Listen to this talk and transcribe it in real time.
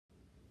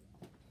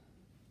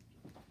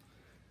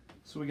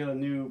So we got a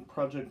new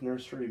Project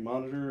Nursery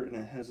monitor, and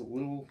it has a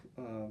little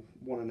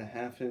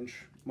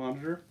 1.5-inch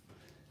monitor,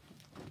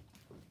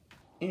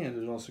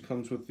 and it also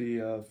comes with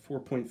the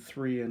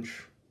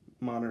 4.3-inch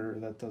monitor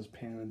that does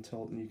pan and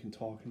tilt, and you can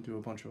talk and do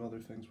a bunch of other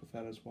things with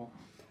that as well.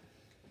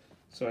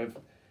 So I've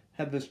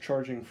had this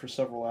charging for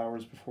several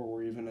hours before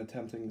we're even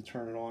attempting to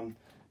turn it on,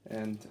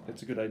 and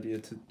it's a good idea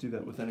to do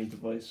that with any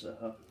device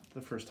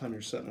the first time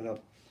you're setting it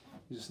up.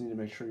 You just need to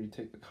make sure you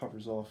take the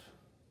covers off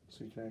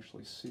so you can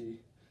actually see.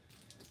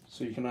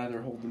 So you can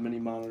either hold the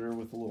mini monitor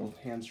with a little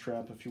hand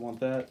strap if you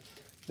want that.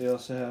 They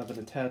also have an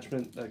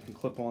attachment that can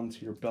clip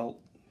onto your belt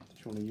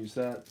if you want to use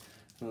that.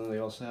 And then they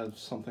also have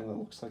something that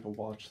looks like a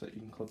watch that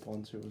you can clip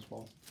onto as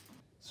well.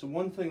 So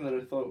one thing that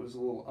I thought was a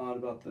little odd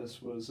about this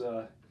was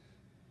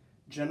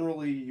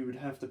generally you would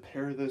have to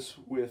pair this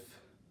with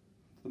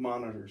the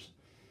monitors.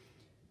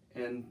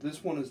 And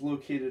this one is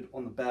located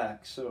on the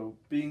back, so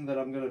being that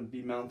I'm going to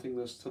be mounting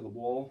this to the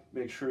wall,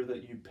 make sure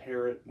that you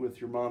pair it with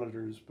your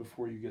monitors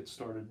before you get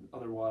started.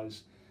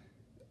 Otherwise,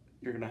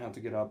 you're going to have to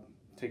get up,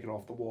 take it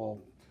off the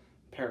wall,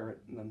 pair it,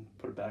 and then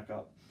put it back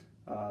up.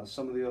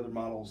 Some of the other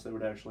models, they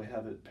would actually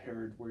have it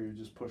paired where you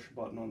just push a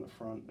button on the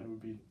front, and it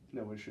would be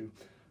no issue.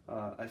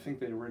 I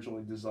think they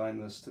originally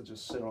designed this to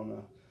just sit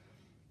on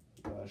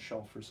a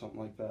shelf or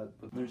something like that.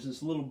 But there's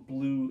this little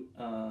blue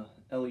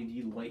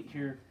LED light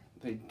here.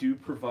 They do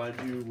provide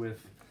you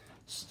with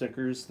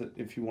stickers that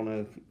if you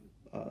want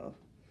to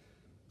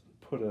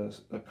put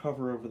a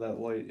cover over that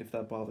light if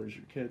that bothers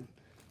your kid,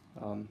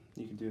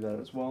 you can do that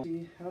as well.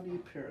 How do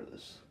you pair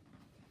this?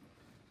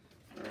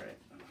 Alright.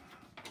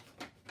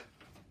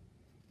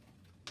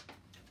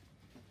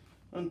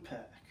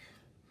 Unpack.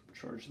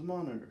 Charge the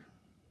monitor.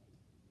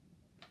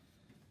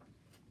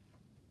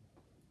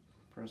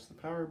 Press the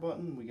power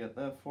button. We get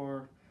that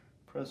far.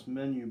 Press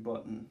menu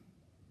button.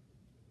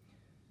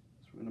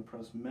 We're going to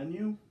press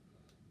menu,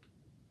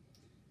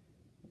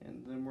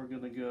 and then we're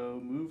going to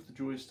go move the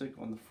joystick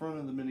on the front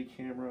of the mini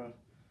camera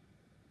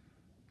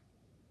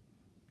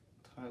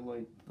to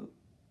highlight the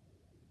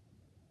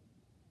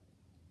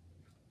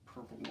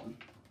purple one.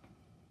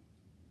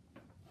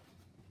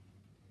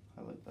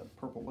 Highlight that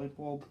purple light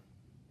bulb.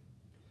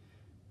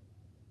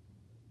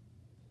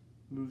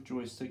 Move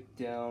joystick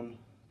down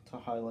to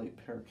highlight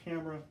pair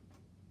camera.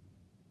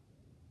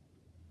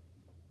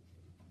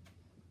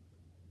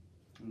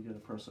 You gotta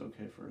press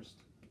OK first.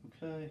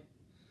 OK.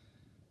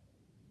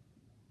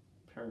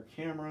 Pair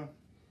camera.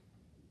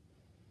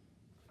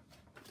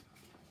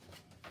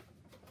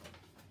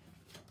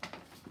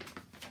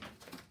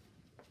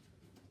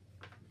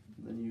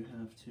 Then you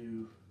have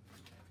to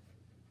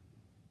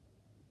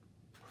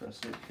press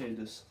OK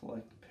to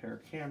select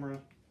pair camera.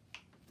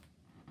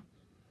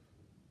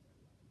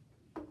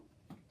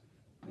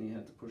 Then you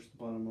have to push the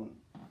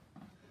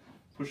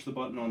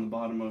button on the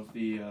bottom of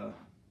the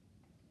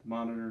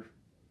monitor.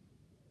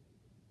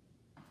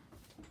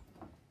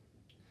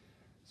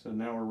 So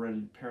now we're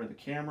ready to pair the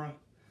camera.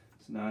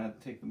 So now I have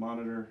to take the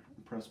monitor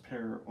and press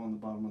pair on the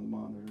bottom of the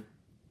monitor.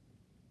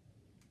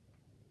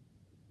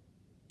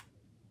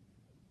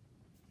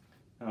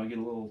 Now I get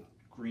a little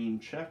green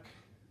check.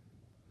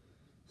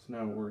 So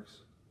now it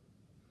works.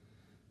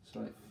 So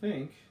I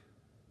think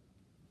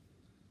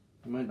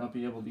I might not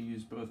be able to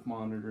use both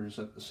monitors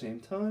at the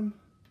same time.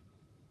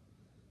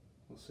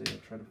 We'll see. I'll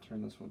try to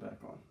turn this one back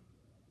on.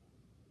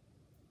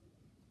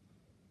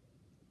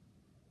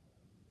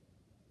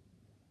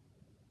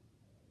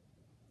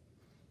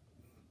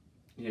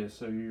 Yeah,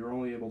 so you're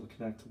only able to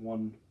connect to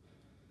one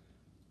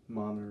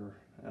monitor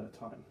at a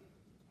time.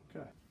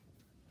 Okay.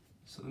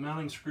 So the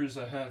mounting screws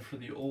I had for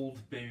the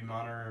old baby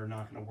monitor are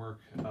not going to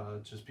work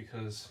just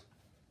because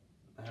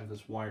I have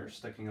this wire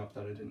sticking up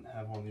that I didn't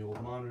have on the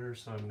old monitor,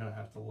 so I'm going to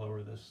have to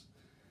lower this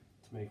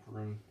to make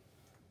room.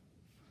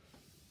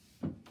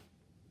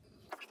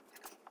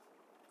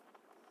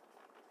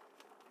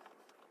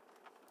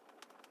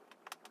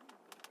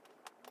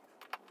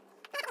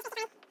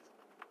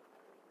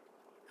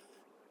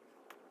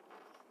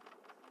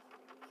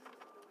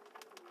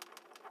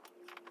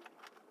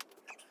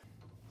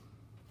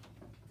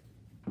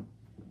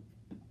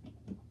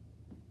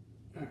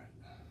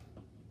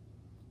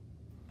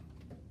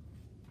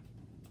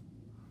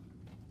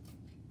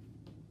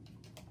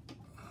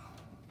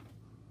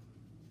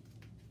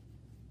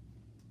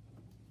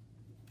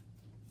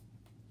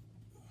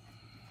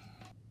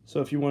 So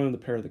if you wanted to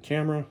pair the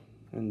camera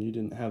and you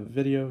didn't have a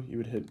video, you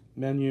would hit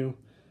menu,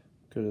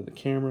 go to the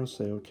camera,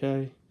 say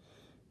OK.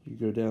 You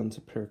go down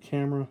to pair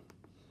camera,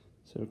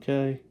 say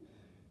OK.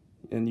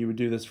 And you would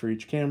do this for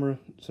each camera.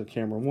 So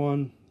camera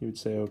 1, you would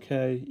say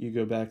OK. You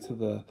go back to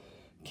the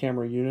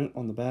camera unit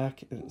on the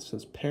back and it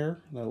says pair,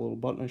 that little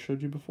button I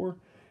showed you before.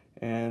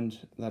 And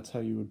that's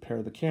how you would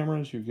pair the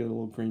cameras. You get a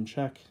little green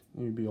check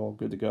and you'd be all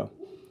good to go.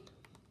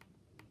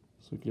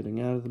 So getting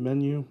out of the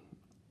menu.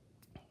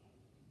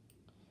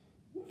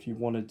 If you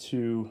wanted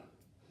to,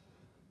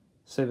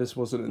 say this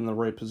wasn't in the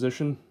right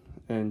position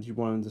and you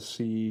wanted to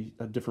see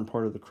a different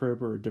part of the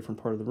crib or a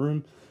different part of the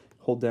room,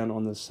 hold down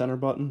on the center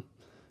button.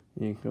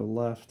 You can go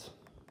left,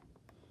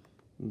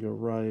 you can go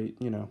right,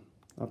 you know,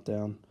 up,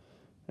 down,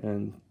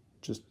 and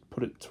just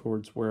put it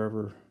towards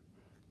wherever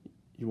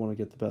you want to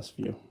get the best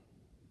view.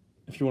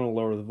 If you want to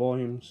lower the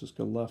volume, just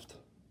go left.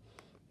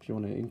 If you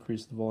want to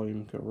increase the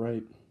volume, go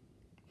right.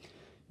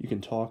 You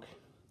can talk.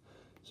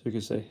 So you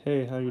can say,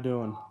 hey, how you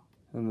doing?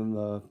 And then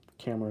the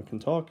camera can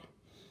talk.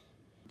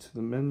 To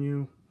the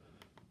menu.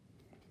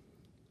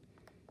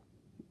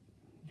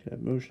 You can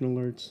have motion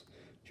alerts.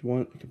 If you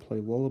want, you can play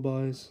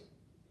lullabies.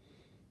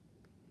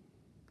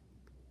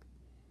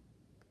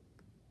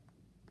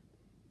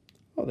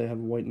 Oh, they have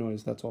white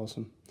noise. That's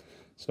awesome.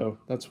 So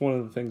that's one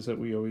of the things that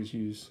we always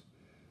use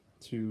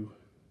to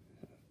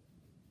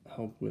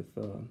help with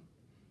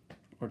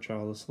our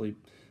child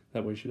asleep.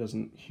 That way she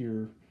doesn't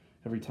hear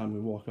every time we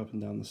walk up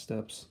and down the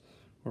steps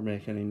or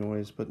make any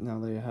noise, but now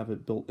they have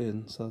it built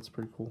in, so that's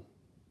pretty cool.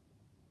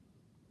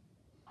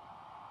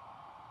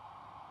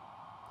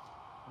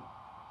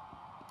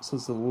 So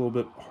it's a little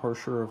bit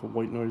harsher of a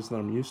white noise than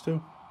I'm used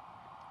to.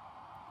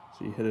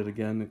 So you hit it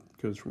again, it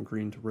goes from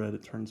green to red,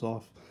 it turns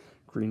off.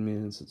 Green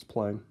means it's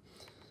playing.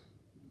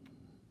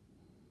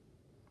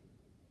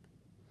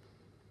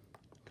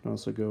 You can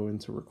also go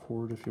into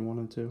record if you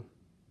wanted to.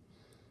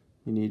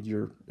 You need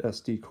your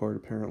SD card,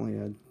 apparently.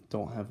 I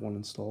don't have one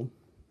installed.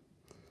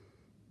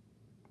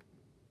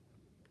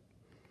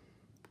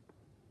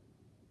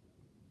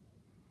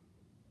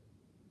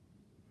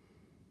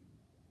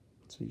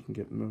 So you can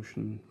get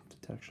motion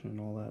detection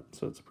and all that.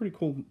 So it's a pretty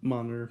cool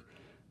monitor,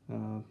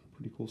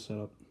 pretty cool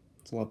setup.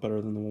 It's a lot better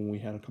than the one we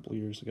had a couple of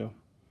years ago.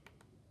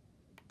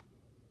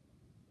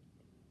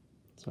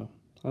 So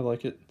I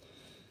like it.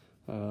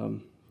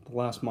 The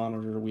last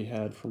monitor we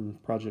had from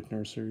Project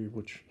Nursery,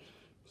 which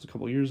was a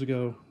couple of years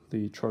ago,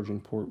 the charging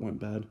port went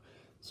bad.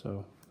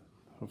 So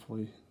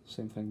hopefully the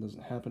same thing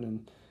doesn't happen.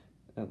 And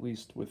at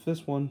least with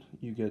this one,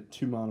 you get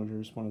two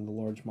monitors, one of the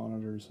large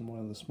monitors and one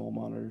of the small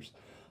monitors.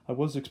 I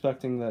was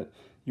expecting that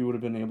you would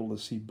have been able to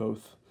see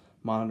both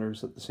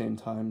monitors at the same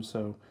time.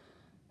 So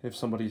if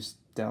somebody's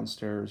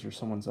downstairs or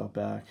someone's out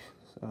back,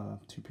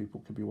 two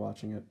people could be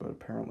watching it, but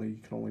apparently you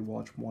can only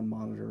watch one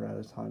monitor at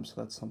a time, so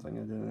that's something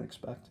I didn't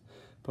expect.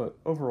 But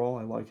overall,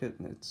 I like it,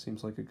 and it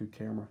seems like a good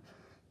camera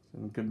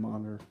and a good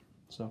monitor.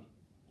 So,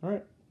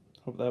 alright,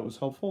 hope that was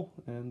helpful,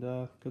 and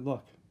good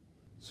luck.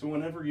 So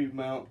whenever you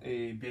mount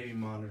a baby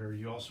monitor,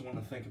 you also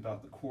want to think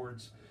about the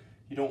cords.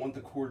 You don't want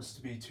the cords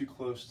to be too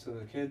close to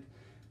the kid.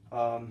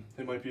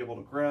 They might be able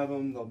to grab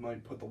them, they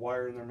might put the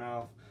wire in their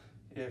mouth.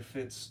 If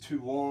it's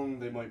too long,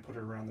 they might put it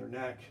around their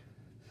neck.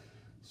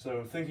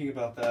 So thinking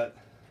about that,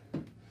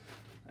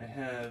 I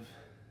have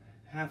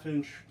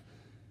 1/2-inch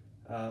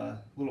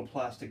little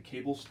plastic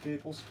cable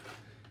staples,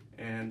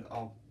 and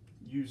I'll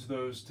use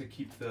those to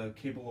keep the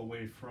cable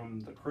away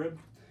from the crib.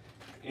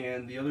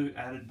 And the other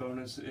added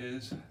bonus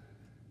is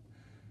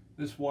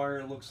this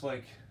wire looks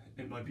like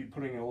it might be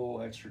putting a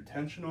little extra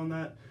tension on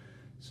that,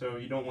 so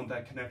you don't want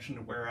that connection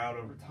to wear out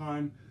over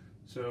time.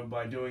 So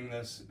by doing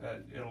this,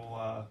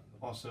 it'll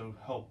also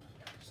help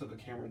so the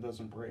camera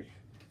doesn't break.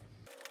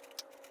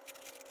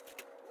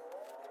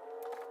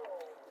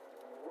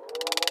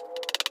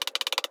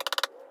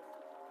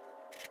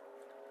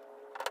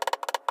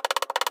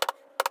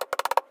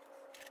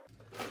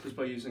 Just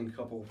by using a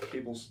couple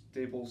cable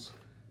staples,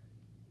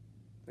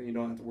 then you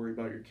don't have to worry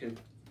about your kid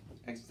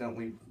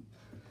accidentally,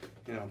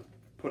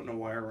 putting a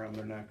wire around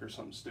their neck or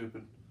something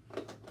stupid.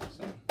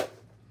 So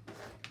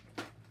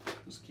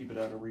just keep it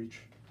out of reach.